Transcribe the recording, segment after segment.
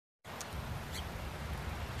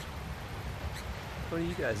What are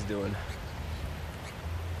you guys doing?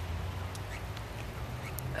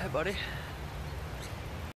 Hey, buddy.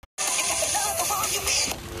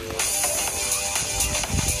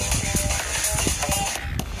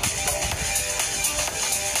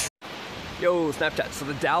 Yo, Snapchat. So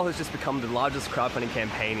the DAO has just become the largest crowdfunding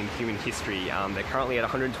campaign in human history. They're currently at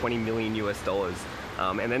 $120 million US.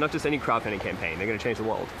 And they're not just any crowdfunding campaign, they're going to change the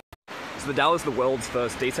world. So the DAO is the world's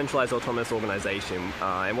first decentralized autonomous organization,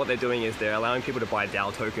 and what they're doing is they're allowing people to buy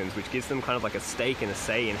DAO tokens, which gives them kind of like a stake and a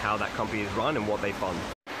say in how that company is run and what they fund.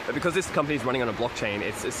 But because this company is running on a blockchain,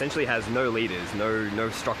 it essentially has no leaders,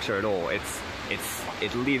 no structure at all.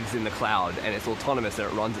 It lives in the cloud and it's autonomous and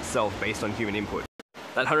it runs itself based on human input.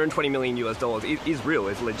 That $120 million is real,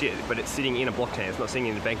 it's legit, but it's sitting in a blockchain, it's not sitting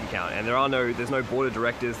in a bank account, and there's no board of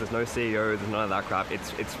directors, there's no CEO, there's none of that crap.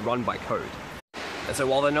 It's run by code. And so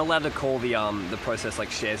while they're not allowed to call the process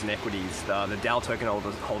like shares and equities, the DAO token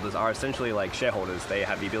holders are essentially like shareholders. They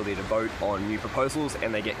have the ability to vote on new proposals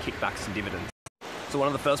and they get kickbacks and dividends. So one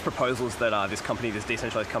of the first proposals that this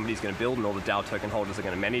decentralized company is going to build and all the DAO token holders are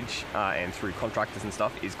going to manage and through contractors and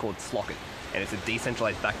stuff is called Slockit. And it's a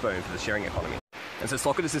decentralized backbone for the sharing economy. And so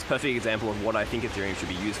Slockit is this perfect example of what I think Ethereum should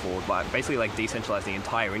be used for, by basically like decentralizing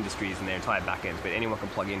entire industries and their entire backends, but anyone can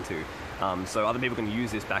plug into. So other people can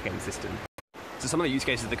use this backend system. So some of the use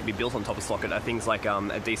cases that could be built on top of Slockit are things like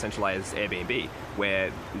a decentralized Airbnb,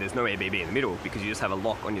 where there's no Airbnb in the middle because you just have a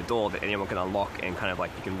lock on your door that anyone can unlock and kind of like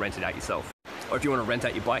you can rent it out yourself. Or if you want to rent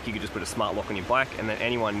out your bike, you could just put a smart lock on your bike and then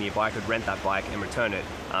anyone nearby could rent that bike and return it.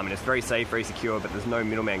 And it's very safe, very secure, but there's no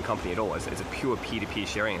middleman company at all. It's a pure peer-to-peer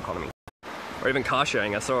sharing economy. Or even car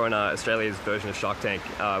sharing. I saw in Australia's version of Shark Tank,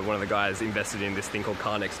 one of the guys invested in this thing called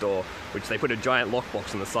Car Next Door, which they put a giant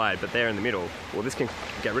lockbox on the side, but they're in the middle. Well, this can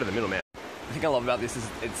get rid of the middleman. The thing I love about this is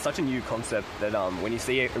it's such a new concept that when you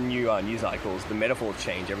see new news articles, the metaphors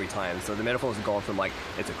change every time. So the metaphors have gone from like,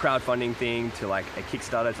 it's a crowdfunding thing to like a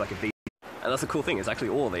Kickstarter to like a VC. And that's the cool thing, it's actually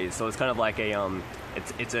all of these. So it's kind of like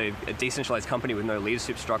it's a decentralized company with no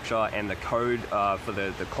leadership structure, and the code for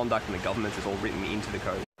the conduct and the governance is all written into the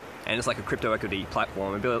code. And it's like a crypto equity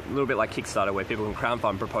platform, a little bit like Kickstarter, where people can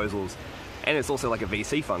crowdfund proposals. And it's also like a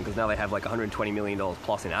VC fund, because now they have like $120 million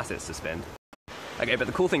plus in assets to spend. Okay, but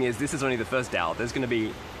the cool thing is this is only the first DAO. There's going to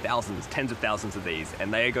be thousands, tens of thousands of these,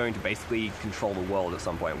 and they are going to basically control the world at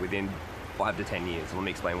some point within 5 to 10 years. Let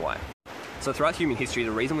me explain why. So throughout human history,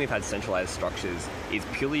 the reason we've had centralized structures is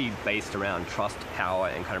purely based around trust, power,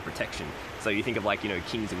 and kind of protection. So you think of like,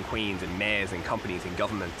 kings and queens and mayors and companies and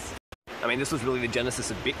governments. I mean, this was really the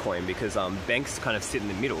genesis of Bitcoin, because banks kind of sit in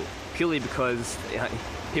the middle, purely because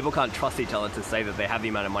people can't trust each other to say that they have the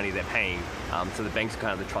amount of money they're paying. So the banks are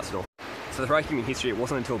kind of the trusted. So throughout human history, it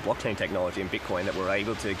wasn't until blockchain technology and Bitcoin that we're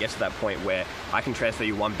able to get to that point where I can transfer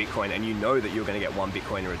you 1 Bitcoin and you know that you're going to get 1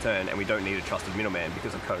 Bitcoin in return, and we don't need a trusted middleman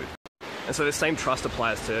because of code. And so the same trust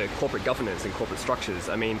applies to corporate governance and corporate structures.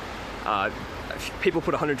 I mean, people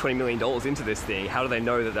put $120 million into this thing. How do they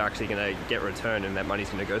know that they're actually going to get a return and that money's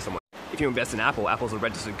going to go somewhere? If you invest in Apple, Apple's a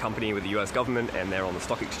registered company with the US government, and they're on the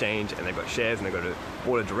stock exchange, and they've got shares, and they've got a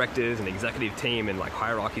board of directors and executive team and like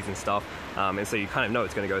hierarchies and stuff. And so you kind of know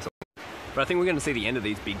it's going to go somewhere. But I think we're going to see the end of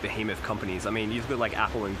these big behemoth companies. I mean, you've got like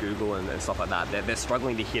Apple and Google and stuff like that. They're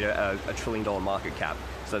struggling to hit a $1 trillion market cap.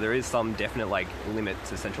 So there is some definite like limit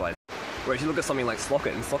to centralized. Whereas you look at something like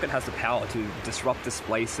Slockit, and Slockit has the power to disrupt,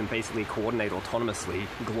 displace, and basically coordinate autonomously,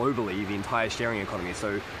 globally, the entire sharing economy.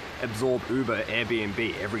 So absorb Uber,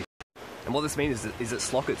 Airbnb, everything. And what this means is that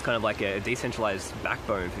Slockit's kind of like a decentralized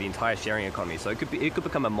backbone for the entire sharing economy. So it could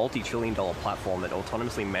become a multi-trillion-dollar platform that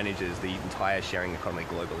autonomously manages the entire sharing economy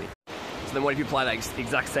globally. So then what if you apply that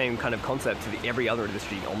exact same kind of concept to every other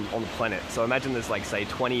industry on the planet? So imagine there's like, say,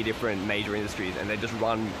 20 different major industries, and they just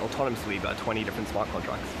run autonomously by 20 different smart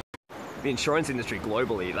contracts. The insurance industry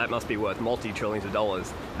globally, that must be worth multi-trillions of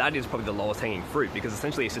dollars. That is probably the lowest hanging fruit, because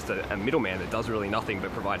essentially it's just a middleman that does really nothing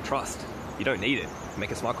but provide trust. You don't need it.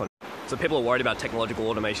 Make a smart contract. So people are worried about technological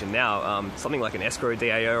automation now. Something like an escrow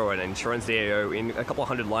DAO or an insurance DAO, in a couple of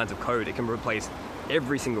hundred lines of code, it can replace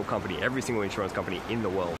every single company, every single insurance company in the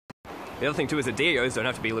world. The other thing too is that DAOs don't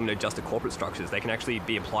have to be limited just to corporate structures. They can actually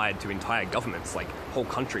be applied to entire governments, like whole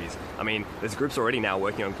countries. I mean, there's groups already now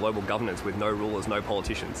working on global governance with no rulers, no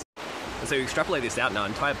politicians. And so you extrapolate this out now,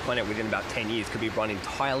 an entire planet within about 10 years could be run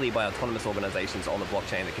entirely by autonomous organizations on the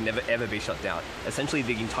blockchain that can never ever be shut down. Essentially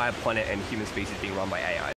the entire planet and human species being run by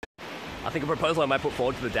AI. I think a proposal I might put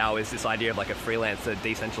forward to the DAO is this idea of like a freelancer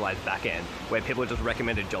decentralized backend where people are just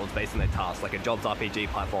recommended jobs based on their tasks, like a jobs RPG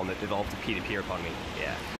platform that develops a peer-to-peer economy.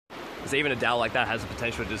 Yeah. So even a DAO like that has the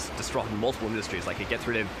potential to just disrupt multiple industries. Like it gets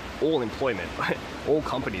rid of all employment, all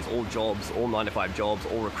companies, all jobs, all 9-to-5 jobs,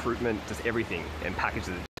 all recruitment, just everything, and packages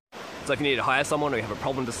it. So if you need to hire someone, or you have a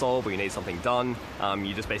problem to solve, or you need something done,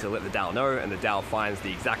 you just basically let the DAO know, and the DAO finds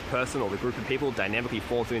the exact person or the group of people, dynamically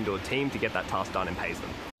forms it into a team to get that task done and pays them.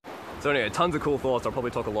 So anyway, tons of cool thoughts. I'll probably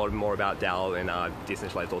talk a lot more about DAO and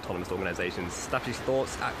decentralized autonomous organizations. Snapchy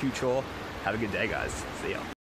thoughts at Future. Have a good day, guys. See ya.